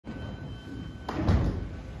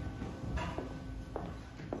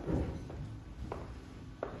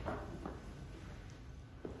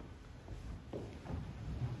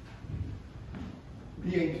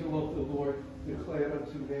The angel of the Lord declared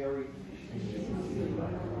unto Mary,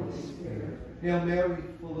 Hail Mary,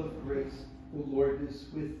 full of grace, the Lord is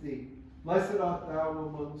with thee. Blessed art thou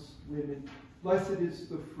amongst women. Blessed is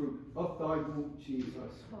the fruit of thy womb,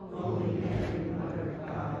 Jesus. Holy Mary, Mother of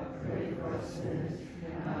God, pray for us sinners,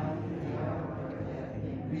 now and in the hour of our death.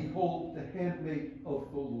 Amen. Behold the handmaid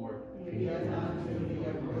of the Lord. Be it unto me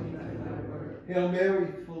according to thy word. Hail Mary,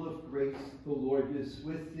 full of grace, the Lord is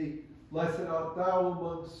with thee. Blessed art thou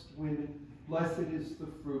amongst women. Blessed is the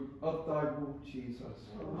fruit of thy womb, Jesus.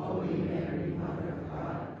 Holy Mary, Mother of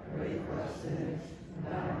God, pray for us sinners,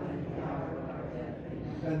 now and in the hour of our death.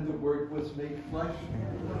 Amen. And the Word was made flesh.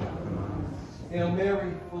 Hail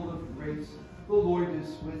Mary, full of grace, the Lord is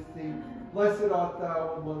with thee. Blessed art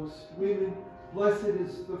thou amongst women. Blessed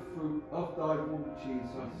is the fruit of thy womb,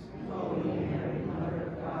 Jesus. Holy Mary, Mother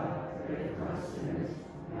of God, pray for us sinners,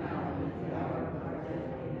 now and in the hour of our death.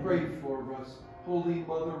 Amen. Pray for us, Holy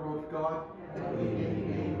Mother of God. That we may be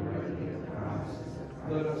made worthy of the promises of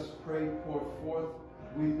Christ. Let us pray, pour forth,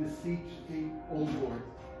 we beseech thee, O Lord,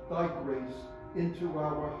 thy grace into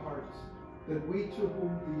our hearts, that we to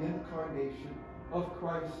whom the incarnation of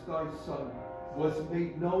Christ thy Son was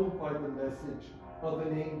made known by the message of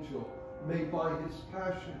an angel, may by his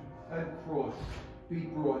passion and cross be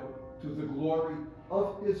brought to the glory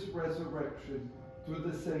of his resurrection through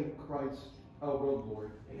the same Christ our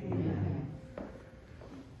Lord. Amen.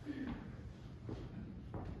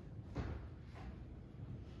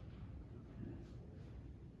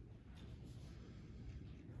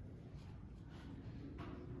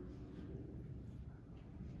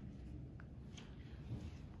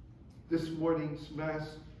 This morning's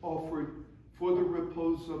Mass offered for the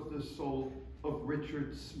repose of the soul of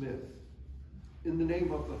Richard Smith. In the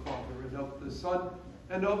name of the Father, and of the Son,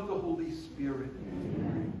 and of the Holy Spirit.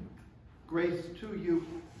 Amen. Grace to you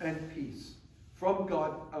and peace from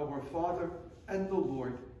God our Father and the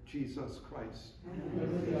Lord Jesus Christ.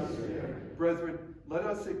 And with your spirit. Brethren, let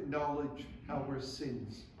us acknowledge our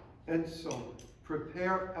sins, and so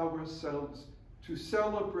prepare ourselves to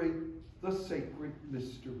celebrate the sacred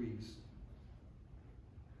mysteries.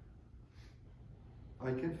 I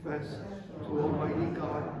confess to Almighty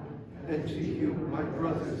God and to you, my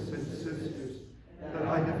brothers and sisters, that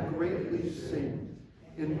I have greatly sinned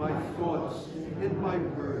in my thoughts, in my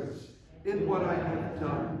words, in what I have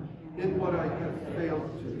done, in what I have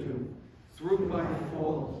failed to do, through my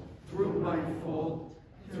fault, through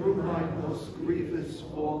my most grievous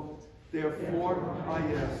fault. Therefore I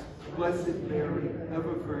ask, Blessed Mary,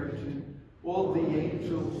 ever Virgin, all the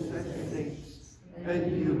angels and saints,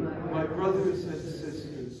 and you, my brothers and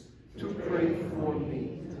sisters, to pray for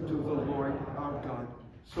me to the Lord our God.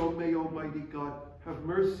 So may Almighty God have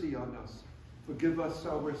mercy on us, forgive us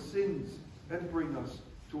our sins, and bring us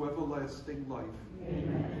to everlasting life.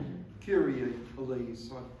 Amen. Kyrie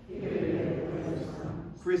eleison. Kyrie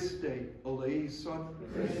eleison. Christe eleison.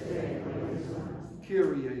 Christe eleison.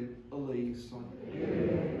 Kyrie eleison.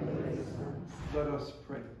 Kyrie eleison. Let us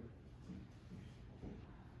pray.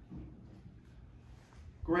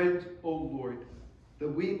 Grant, O Lord, that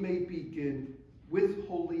we may begin with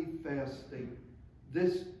holy fasting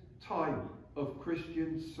this time of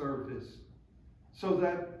Christian service, so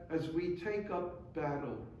that as we take up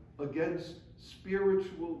battle against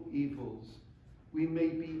spiritual evils, we may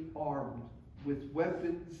be armed with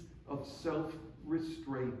weapons of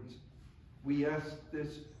self-restraint. We ask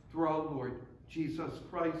this through our Lord Jesus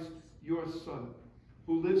Christ, your Son,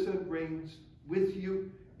 who lives and reigns with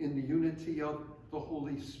you in the unity of the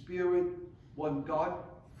Holy Spirit, one God,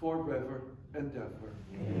 forever and ever.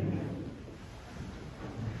 Amen.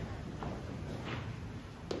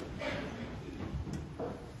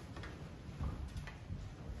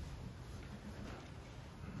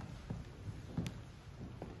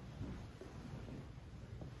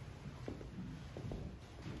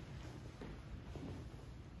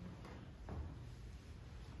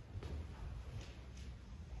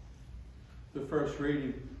 The first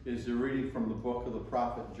reading is the reading from the book of the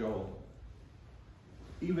prophet Joel.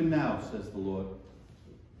 Even now, says the Lord,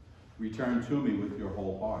 return to me with your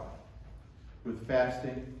whole heart, with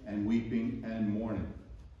fasting and weeping and mourning.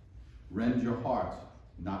 Rend your heart,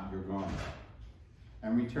 not your garment,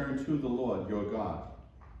 and return to the Lord your God.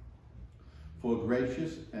 For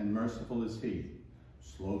gracious and merciful is he,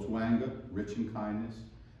 slow to anger, rich in kindness,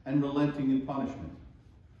 and relenting in punishment.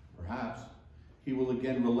 Perhaps he will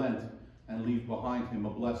again relent and leave behind him a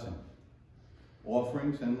blessing,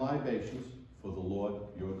 offerings and libations for the Lord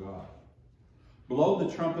your God. Blow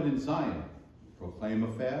the trumpet in Zion, proclaim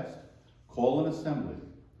a fast, call an assembly,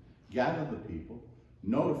 gather the people,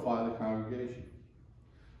 notify the congregation.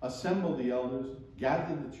 Assemble the elders,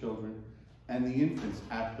 gather the children, and the infants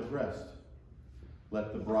at the breast.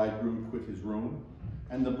 Let the bridegroom quit his room,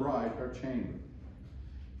 and the bride her chamber.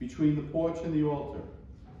 Between the porch and the altar,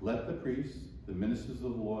 let the priests, the ministers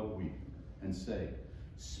of the Lord, weep, and say,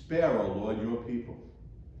 Spare, O Lord, your people,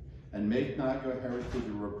 and make not your heritage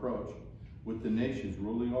a reproach with the nations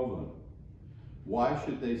ruling over them. Why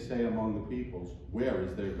should they say among the peoples, Where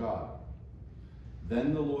is their God?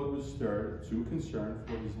 Then the Lord was stirred to concern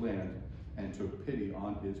for his land, and took pity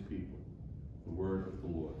on his people. The word of the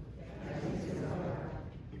Lord.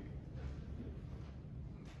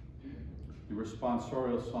 The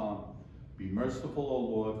responsorial psalm, Be merciful, O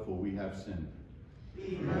Lord, for we have sinned.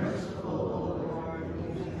 Be merciful, O Lord,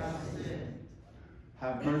 for we have sinned.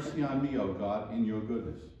 Have mercy on me, O God, in your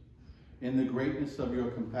goodness. In the greatness of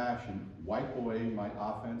your compassion, wipe away my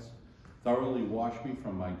offense, thoroughly wash me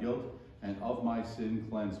from my guilt, and of my sin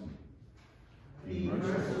cleanse me. Be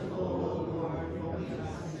merciful, O Lord, for we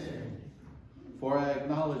have sinned. For I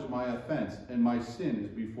acknowledge my offense, and my sin is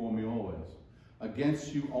before me always.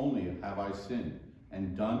 Against you only have I sinned,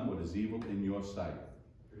 and done what is evil in your sight.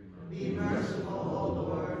 Be merciful, O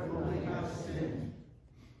Lord, for we have sinned.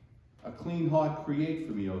 A clean heart create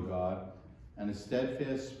for me, O God, and a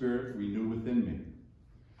steadfast spirit renew within me.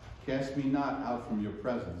 Cast me not out from your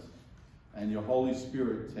presence, and your Holy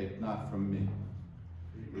Spirit take not from me.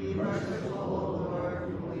 Be merciful, O Lord,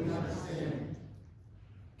 for we have sinned.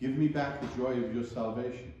 Give me back the joy of your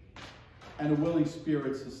salvation, and a willing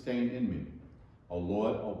spirit sustain in me. O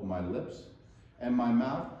Lord, open my lips, and my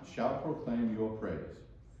mouth shall proclaim your praise.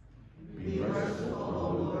 Be merciful,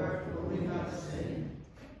 O Lord, for we have sinned.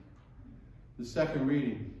 The second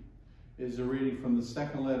reading is a reading from the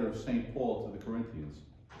second letter of St. Paul to the Corinthians.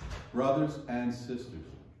 Brothers and sisters,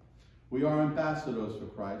 we are ambassadors for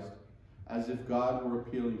Christ, as if God were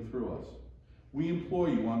appealing through us. We implore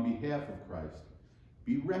you on behalf of Christ,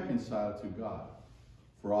 be reconciled to God.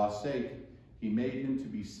 For our sake, he made him to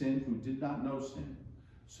be sin who did not know sin,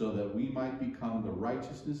 so that we might become the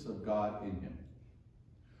righteousness of God in him.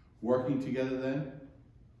 Working together then,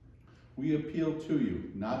 we appeal to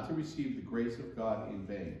you not to receive the grace of God in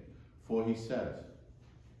vain, for he says,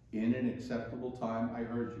 In an acceptable time I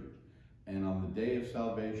heard you, and on the day of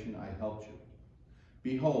salvation I helped you.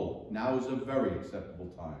 Behold, now is a very acceptable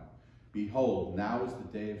time. Behold, now is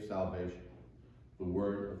the day of salvation. The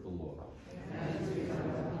word of the Lord.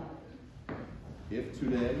 If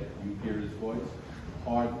today you hear his voice,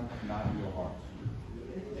 harden not your hearts.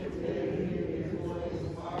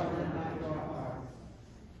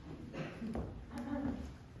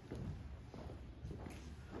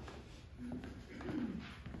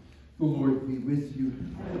 The Lord be with you.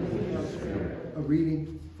 A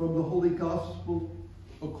reading from the Holy Gospel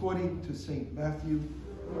according to St. Matthew.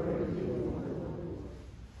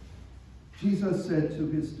 Jesus said to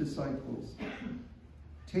his disciples,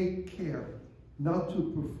 Take care not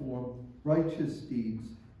to perform righteous deeds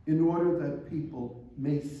in order that people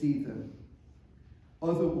may see them.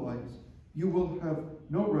 Otherwise, you will have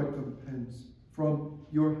no recompense from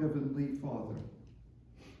your heavenly Father.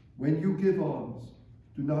 When you give alms,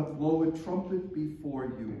 do not blow a trumpet before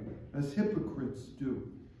you, as hypocrites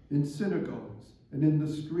do, in synagogues and in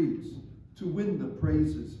the streets, to win the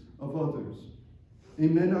praises of others.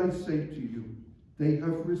 Amen, I say to you, they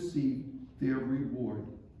have received their reward.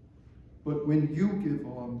 But when you give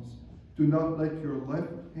alms, do not let your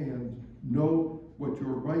left hand know what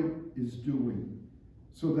your right is doing,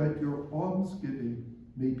 so that your almsgiving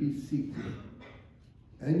may be secret.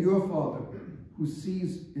 And your Father, who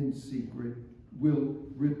sees in secret, will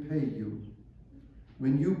repay you.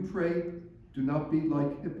 When you pray, do not be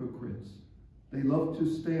like hypocrites. They love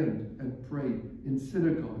to stand and pray in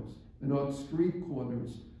synagogues and on street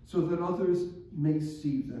corners, so that others may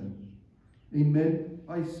see them. Amen,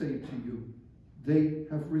 I say to you, they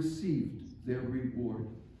have received their reward.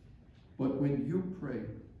 But when you pray,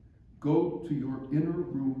 go to your inner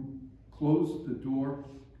room, close the door,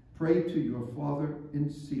 pray to your Father in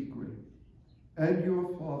secret, and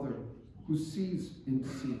your Father, who sees in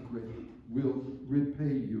secret, will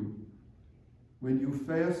repay you. When you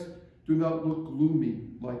fast, do not look gloomy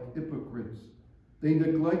like hypocrites. They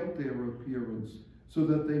neglect their appearance so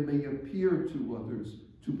that they may appear to others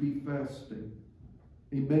to be fasting.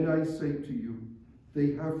 Amen, I say to you,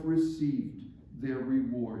 they have received their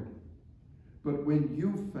reward. But when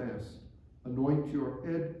you fast, anoint your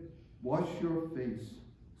head, wash your face,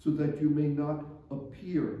 so that you may not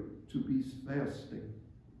appear to be fasting,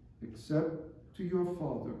 except to your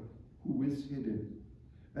Father who is hidden.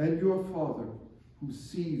 And your Father who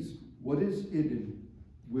sees what is hidden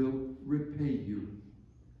will repay you.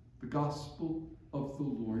 The Gospel of the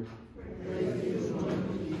Lord.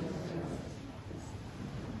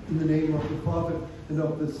 In the name of the Father, and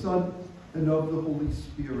of the Son, and of the Holy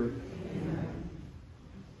Spirit. Amen.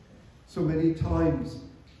 So many times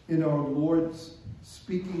in our Lord's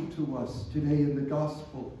speaking to us today in the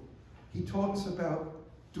Gospel, he talks about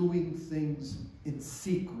doing things in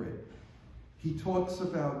secret. He talks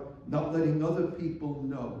about not letting other people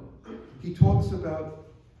know. He talks about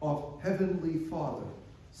our Heavenly Father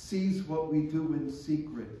sees what we do in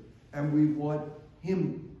secret, and we want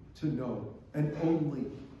him to know, and only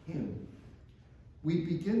him. We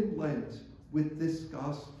begin Lent with this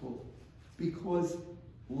Gospel because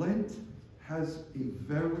Lent has a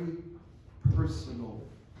very personal,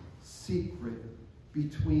 secret,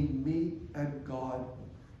 between me and God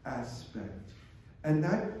aspect. And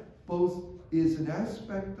that both is an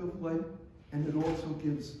aspect of Lent, and it also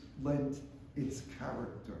gives Lent its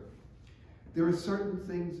character. There are certain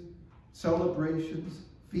things, celebrations,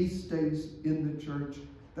 feast days in the church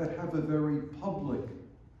that have a very public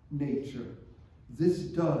nature. This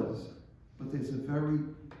does, but there's a very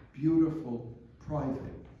beautiful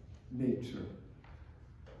private nature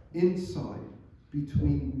inside,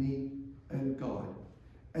 between me and God.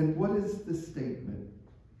 And what is the statement?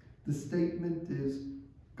 The statement is,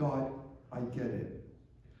 God, I get it.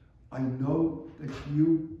 I know that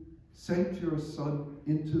you sent your Son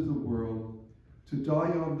into the world to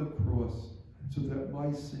die on the cross so that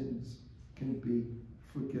my sins can be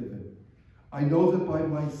forgiven. I know that by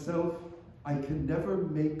myself, I can never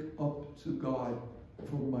make up to God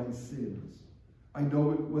for my sins. I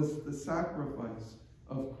know it was the sacrifice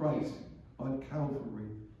of Christ on Calvary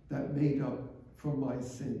that made up for my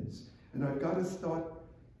sins. And I've got to start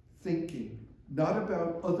thinking, not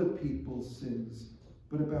about other people's sins,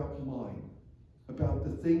 but about mine, about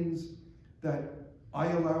the things that I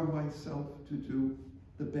allow myself to do,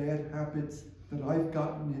 the bad habits that I've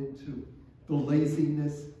gotten into, the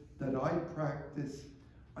laziness that I practice.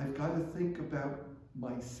 I've got to think about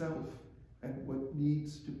myself and what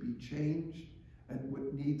needs to be changed and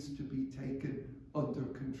what needs to be taken under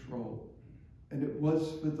control. And it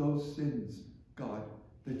was for those sins, God,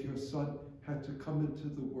 that your Son had to come into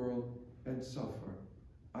the world and suffer.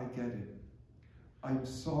 I get it. I'm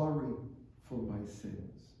sorry for my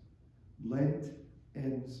sins. Lent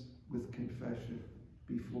ends with confession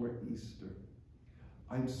before Easter.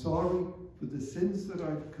 I'm sorry for the sins that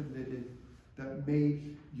I've committed that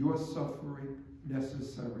made your suffering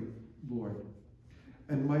necessary, Lord.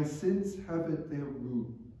 And my sins have at their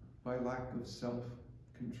root my lack of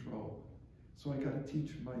self-control. So I got to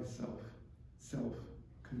teach myself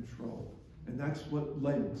self-control. And that's what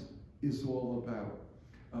Lent is all about.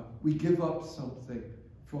 We give up something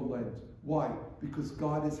for Lent. Why? Because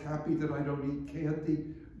God is happy that I don't eat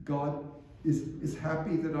candy. God is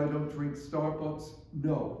happy that I don't drink Starbucks.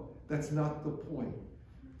 No, that's not the point.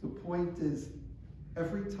 The point is,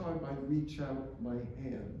 every time I reach out my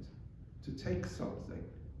hand to take something,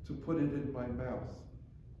 to put it in my mouth,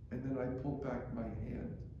 and then I pull back my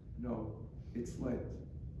hand, no, it's Lent.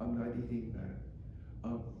 I'm not eating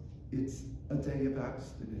that. It's a day of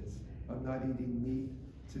abstinence. I'm not eating meat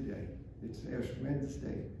today. It's Ash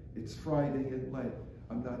Wednesday. It's Friday in Lent.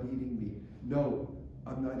 I'm not eating meat. No,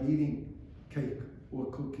 I'm not eating cake or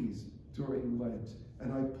cookies during Lent.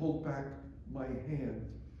 And I pull back my hand.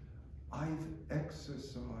 I've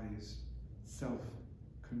exercised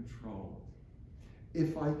self-control.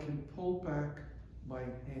 If I can pull back my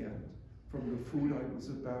hand from the food I was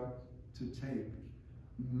about to take,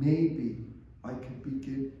 maybe I can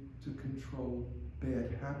begin to control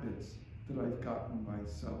bad habits that I've gotten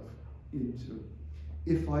myself into.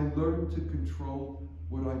 If I learn to control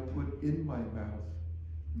what I put in my mouth,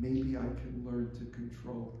 maybe I can learn to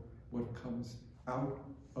control what comes out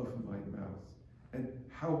of my mouth and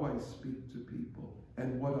how I speak to people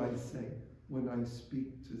and what I say when I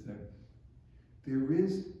speak to them. There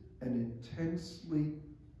is an intensely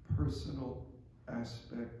personal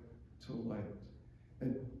aspect to Lent,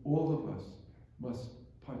 and all of us must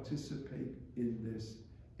participate in this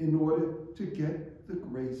in order to get the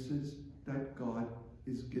graces that God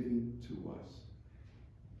is giving to us.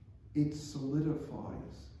 It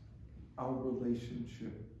solidifies our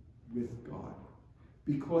relationship with God.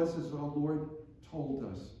 Because as our Lord told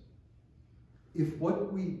us, if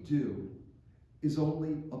what we do is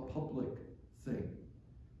only a public thing,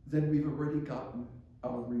 then we've already gotten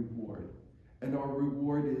our reward. And our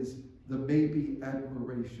reward is the maybe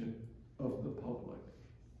admiration of the public.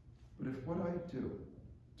 But if what I do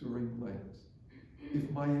during Lent, if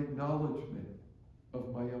my acknowledgement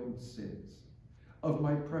of my own sins, of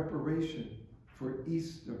my preparation for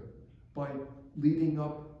Easter by leading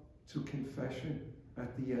up to confession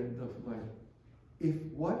at the end of Lent. If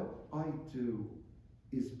what I do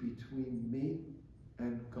is between me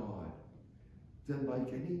and God, then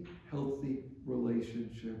like any healthy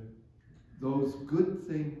relationship, those good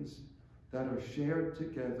things that are shared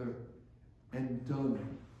together and done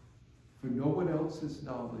for no one else's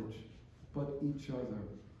knowledge but each other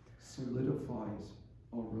solidifies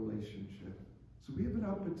our relationship. So we have an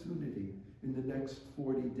opportunity in the next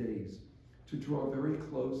 40 days to draw very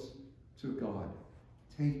close to God.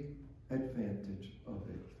 Take advantage of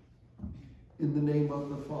it. In the name of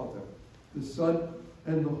the Father, the Son,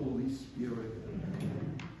 and the Holy Spirit.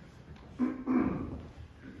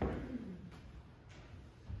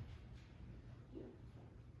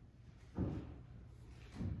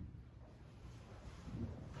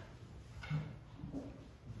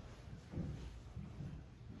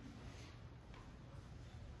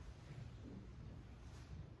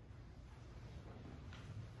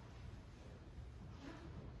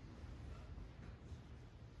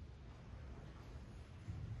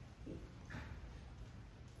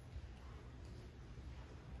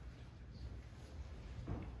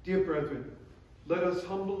 Dear brethren, let us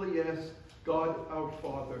humbly ask God our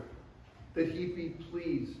Father that he be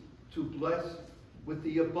pleased to bless with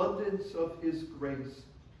the abundance of his grace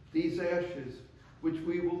these ashes which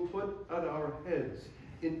we will put on our heads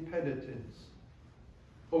in penitence.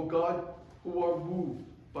 O God, who are moved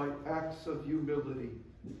by acts of humility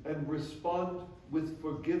and respond with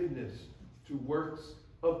forgiveness to works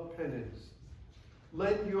of penance,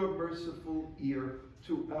 lend your merciful ear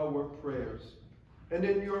to our prayers, and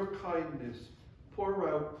in your kindness pour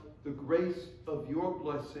out the grace of your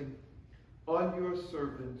blessing on your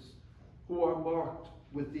servants who are marked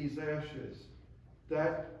with these ashes,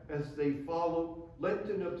 that as they follow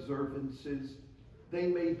Lenten observances, they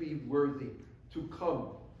may be worthy to come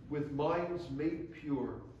with minds made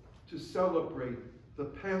pure to celebrate the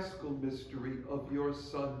Paschal mystery of your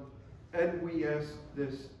Son. And we ask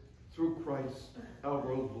this through Christ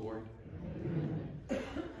our Lord. Amen.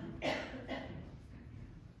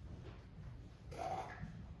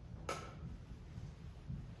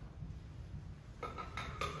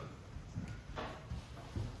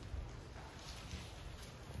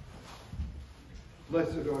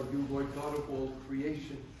 Blessed are you, Lord God of all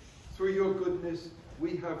creation. Through your goodness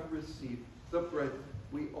we have received the bread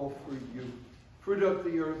we offer you. Fruit of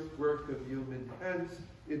the earth, work of human hands,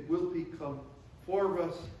 it will become for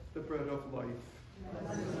us the bread of life.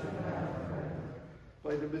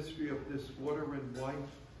 By the mystery of this water and wine,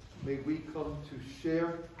 may we come to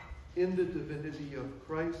share in the divinity of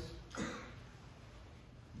Christ,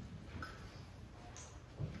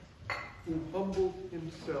 who humbled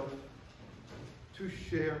himself to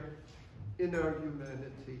share in our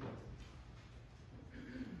humanity.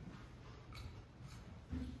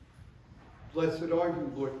 Blessed are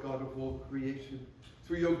you, Lord God of all creation.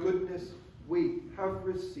 Through your goodness we have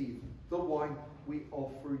received the wine we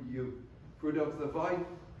offer you. Fruit of the vine,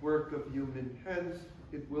 work of human hands,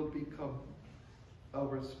 it will become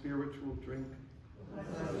our spiritual drink.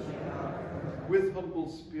 With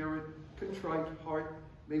humble spirit, contrite heart,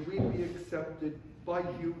 may we be accepted by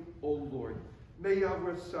you, O Lord. May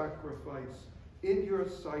our sacrifice in your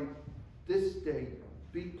sight this day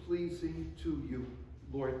be pleasing to you,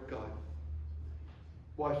 Lord God.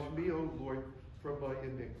 Wash me, O Lord, from my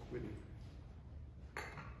iniquity.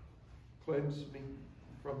 Cleanse me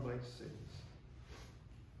from my sins.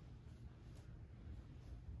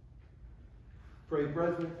 Pray,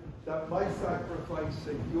 brethren, that my sacrifice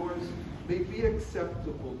and yours may be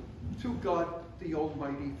acceptable to God, the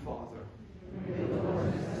Almighty Father. May the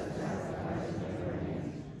Lord accept sacrifice of your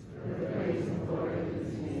hands, for the praise and glory of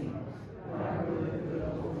his name, for our good and good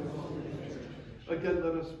of the Holy Church. Again,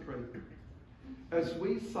 let us pray. As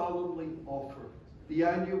we solemnly offer the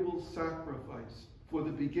annual sacrifice for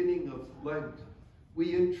the beginning of Lent,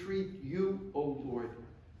 we entreat you, O Lord,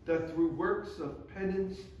 that through works of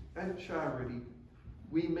penance and charity,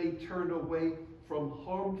 we may turn away from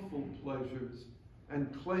harmful pleasures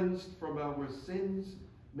and cleansed from our sins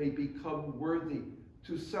may become worthy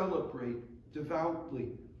to celebrate devoutly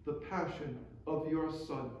the passion of your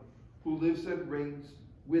Son, who lives and reigns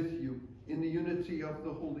with you in the unity of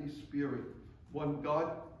the Holy Spirit, one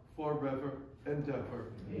God, forever and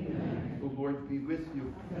ever. Amen. The Lord be with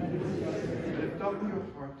you. Lift up your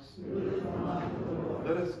hearts.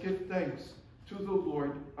 Let us give thanks to the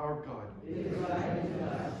Lord our God.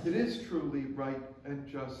 It is truly right and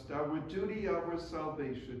just, our duty, our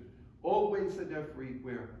salvation, always and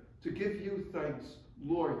everywhere, to give you thanks,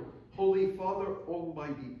 Lord, Holy Father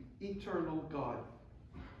Almighty, eternal God.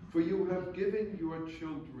 For you have given your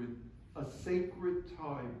children a sacred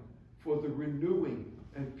time for the renewing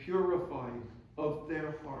and purifying of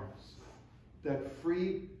their hearts, that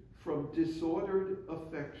free from disordered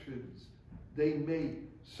affections, they may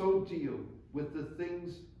so deal with the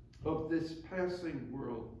things of this passing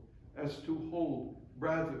world as to hold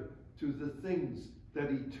rather to the things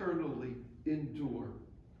that eternally endure.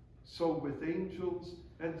 So with angels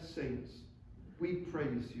and saints, we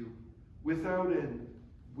praise you. Without end,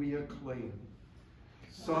 we acclaim.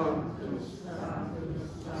 Sanctus,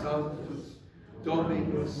 Sanctus,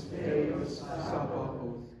 Dominus Deus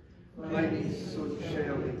Sabaoth, plenis sunt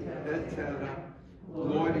caeli et terra,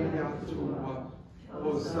 gloria tua,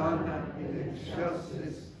 Hosanna in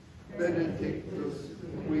excelsis, benedictus,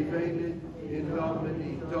 qui venit in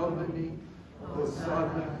nomine Domini,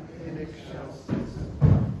 Hosanna in excelsis.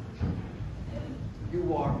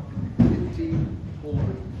 You are indeed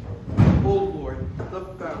holy, O Lord, the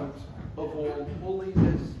fount of all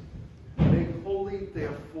holiness. Make holy,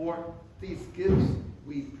 therefore, these gifts,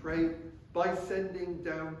 we pray, by sending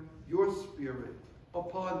down your Spirit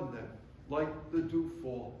upon them like the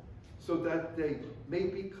dewfall, so that they may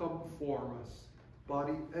become for us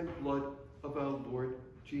body and blood of our Lord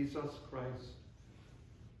Jesus Christ.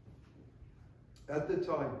 At the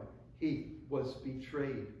time he was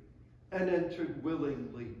betrayed and entered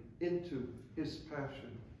willingly into his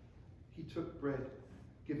passion, he took bread,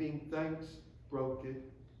 giving thanks, broke it,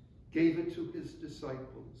 gave it to his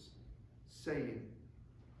disciples, saying,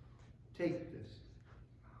 "Take this,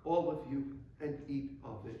 all of you, and eat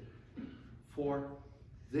of it, for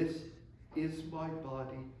this is my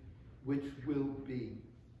body, which will be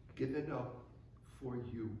given up for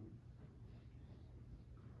you."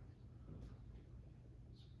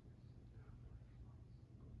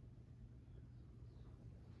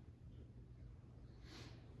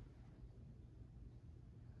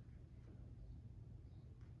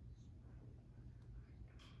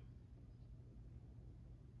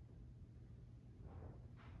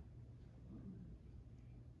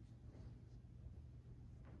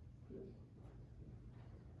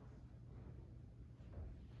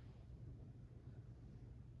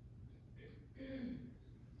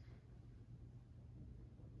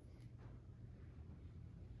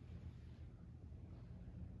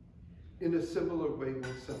 In a similar way,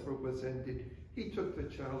 when supper was ended, he took the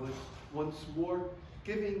chalice once more,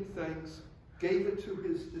 giving thanks, gave it to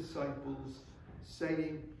his disciples,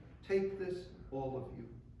 saying, "Take this, all of you,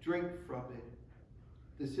 drink from it.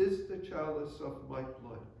 This is the chalice of my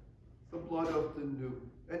blood, the blood of the new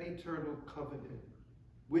and eternal covenant,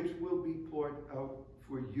 which will be poured out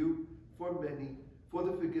for you, for many, for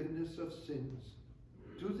the forgiveness of sins.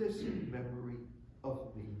 Do this in memory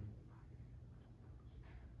of me."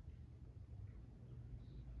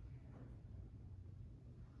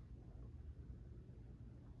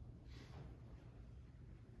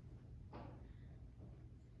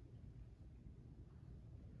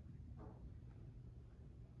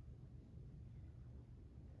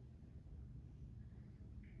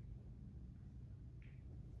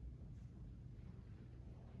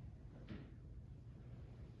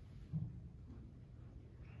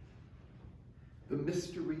 The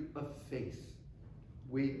mystery of faith.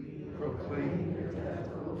 We proclaim your death,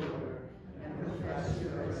 O Lord, and profess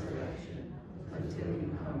your resurrection until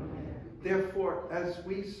you come again. Therefore, as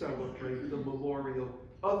we celebrate the memorial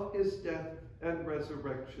of his death and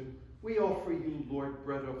resurrection, we offer you, Lord,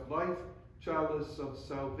 bread of life, chalice of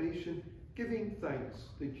salvation, giving thanks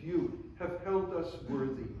that you have held us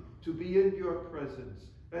worthy to be in your presence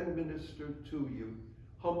and minister to you.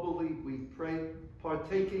 Humbly we pray,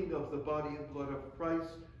 partaking of the body and blood of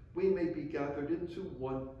Christ, we may be gathered into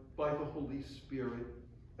one by the Holy Spirit.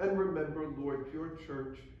 And remember, Lord, your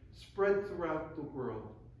church spread throughout the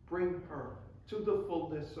world. Bring her to the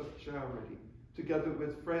fullness of charity, together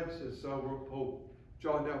with Francis, our Pope,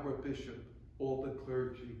 John, our Bishop, all the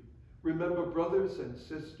clergy. Remember brothers and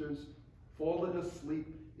sisters fallen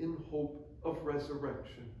asleep in hope of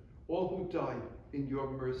resurrection, all who died in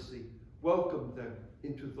your mercy. Welcome them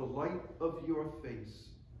into the light of your face.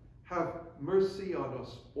 Have mercy on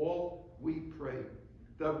us all, we pray,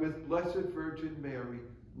 that with Blessed Virgin Mary,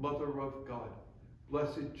 Mother of God,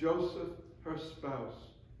 Blessed Joseph, her spouse,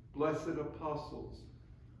 blessed apostles,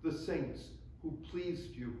 the saints who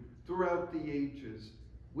pleased you throughout the ages,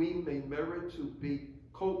 we may merit to be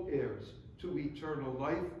co-heirs to eternal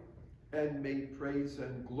life, and may praise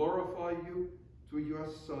and glorify you through your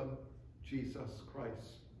Son, Jesus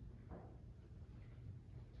Christ.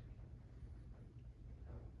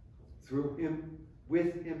 Through him,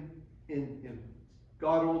 with him, in him,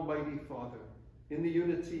 God Almighty Father, in the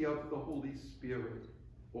unity of the Holy Spirit,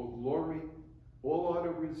 all glory, all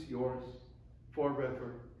honor is yours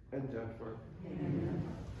forever and ever. Amen.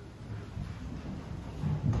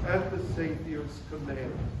 At the Savior's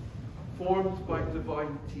command, formed by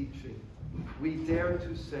divine teaching, we dare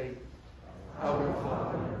to say, Our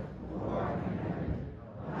Father, who art in heaven,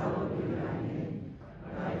 hallowed be thy name.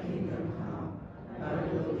 Thy kingdom come, thy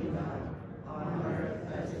will be done, on earth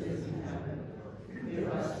as it is in heaven. Give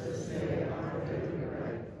us this day our daily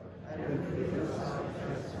bread, and forgive us our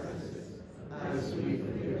trespasses, as we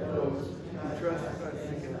forgive those who trespass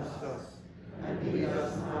against us. And lead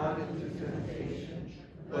us not into temptation,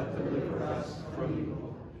 but deliver us from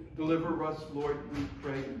evil. Deliver us, Lord, we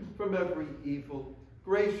pray, from every evil.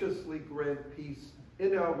 Graciously grant peace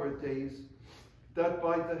in our days, that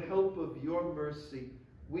by the help of your mercy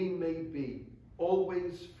we may be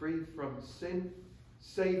always free from sin,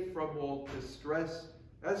 safe from all distress,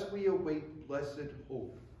 as we await blessed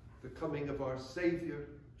hope, the coming of our Savior,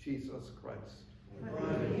 Jesus Christ. For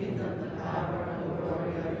the kingdom, the power, and the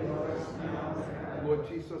glory are yours now and forever. Lord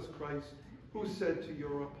Jesus Christ, who said to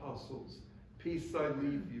your apostles, Peace I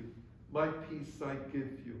leave you, my peace I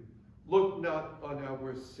give you. Look not on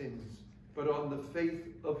our sins, but on the faith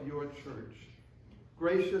of your church.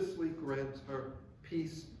 Graciously grant her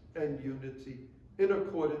peace and unity in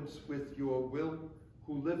accordance with your will,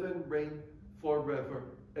 who live and reign forever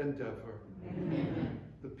and ever. Amen.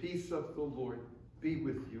 The peace of the Lord be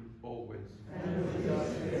with you always. And with your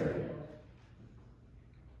spirit.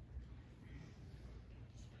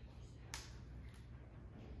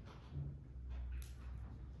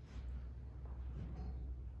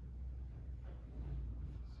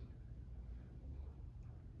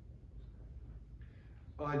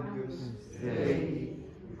 Agnus Dei,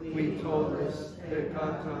 qui tollis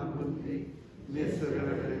peccata mundi,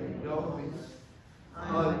 miserere nobis.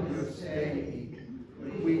 Agnus Dei,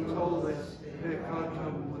 qui tollis peccata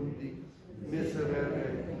mundi,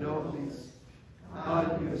 miserere nobis.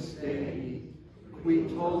 Agnus Dei, qui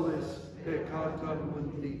tollis peccata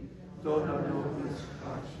mundi, dona nobis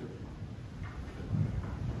pacem.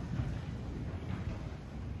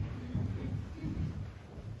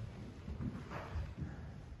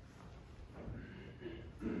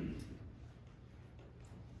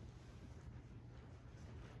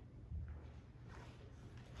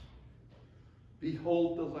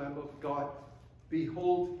 Behold the Lamb of God.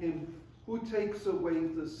 Behold him who takes away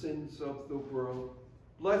the sins of the world.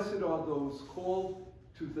 Blessed are those called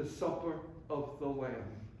to the supper of the Lamb.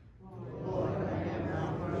 Lord, I am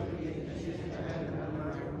not worthy that you should enter under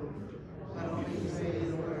my roof, but only say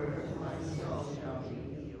the word, and my soul shall be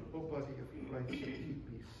healed. O body of Christ,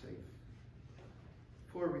 keep me safe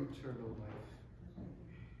for eternal life.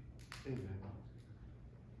 Amen.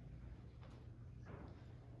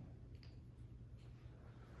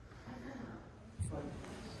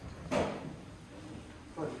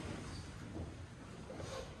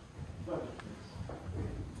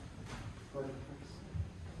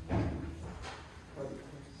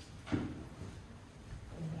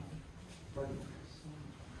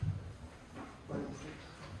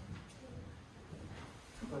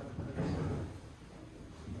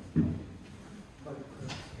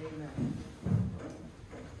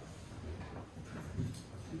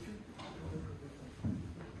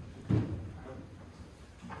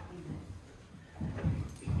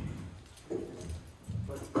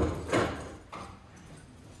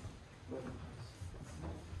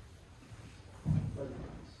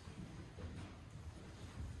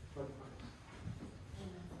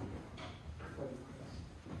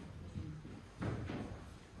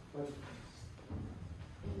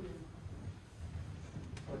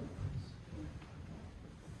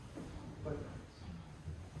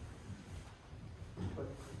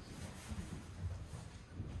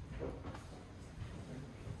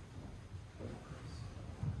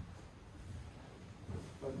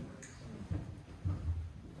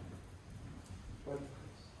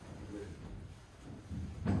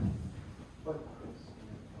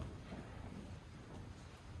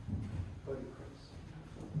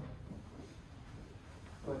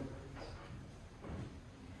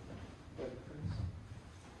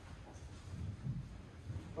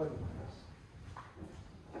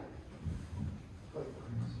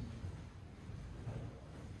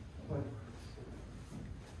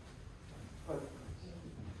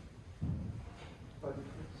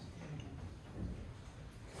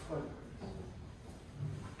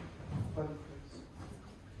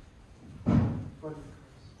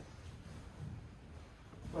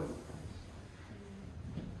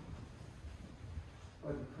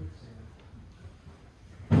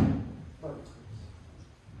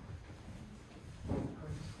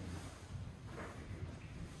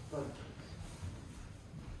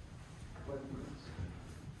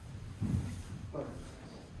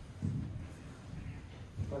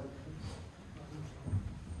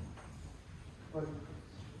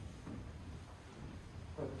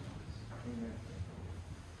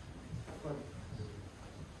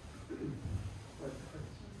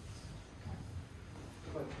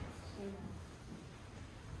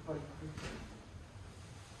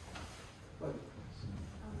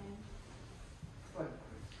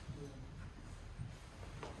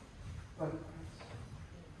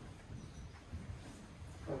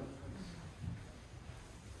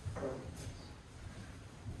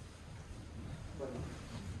 Amen.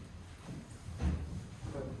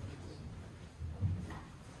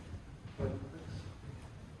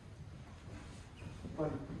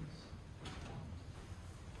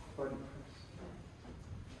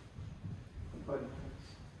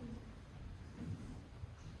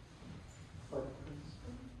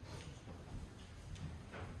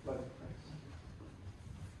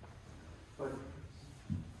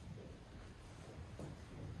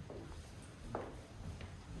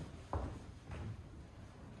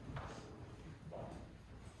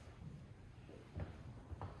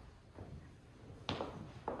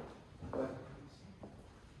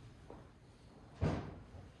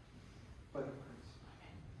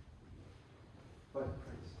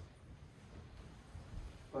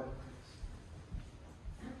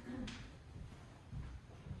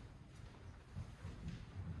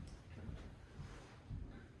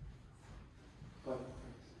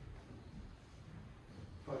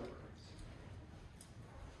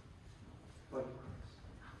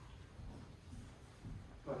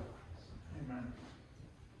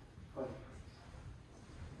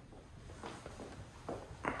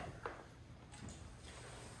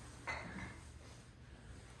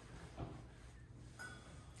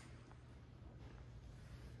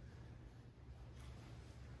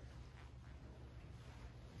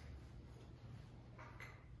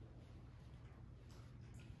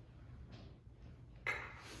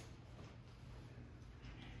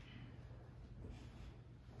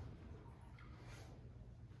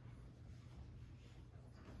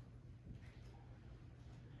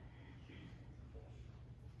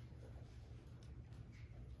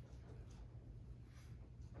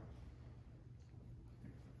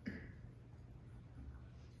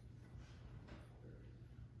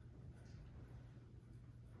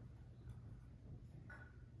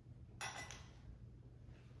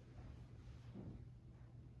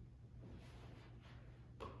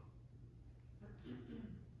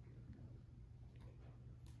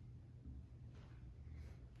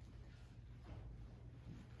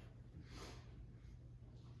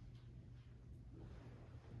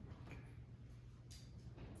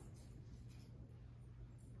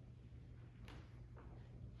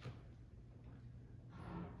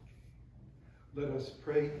 Let us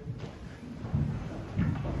pray.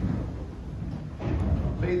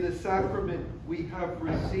 May the sacrament we have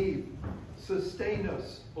received sustain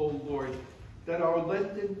us, O Lord, that our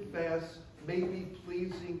Lenten fast may be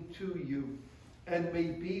pleasing to you and may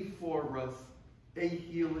be for us a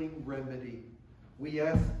healing remedy. We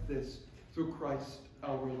ask this through Christ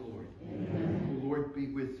our Lord. Amen. The Lord be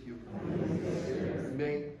with you. Amen.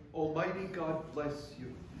 May Almighty God bless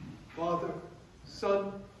you, Father,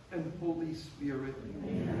 Son, and Holy Spirit.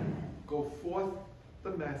 Amen. Go forth,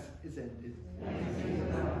 the Mass is ended.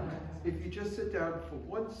 If you just sit down for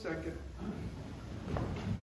 1 second.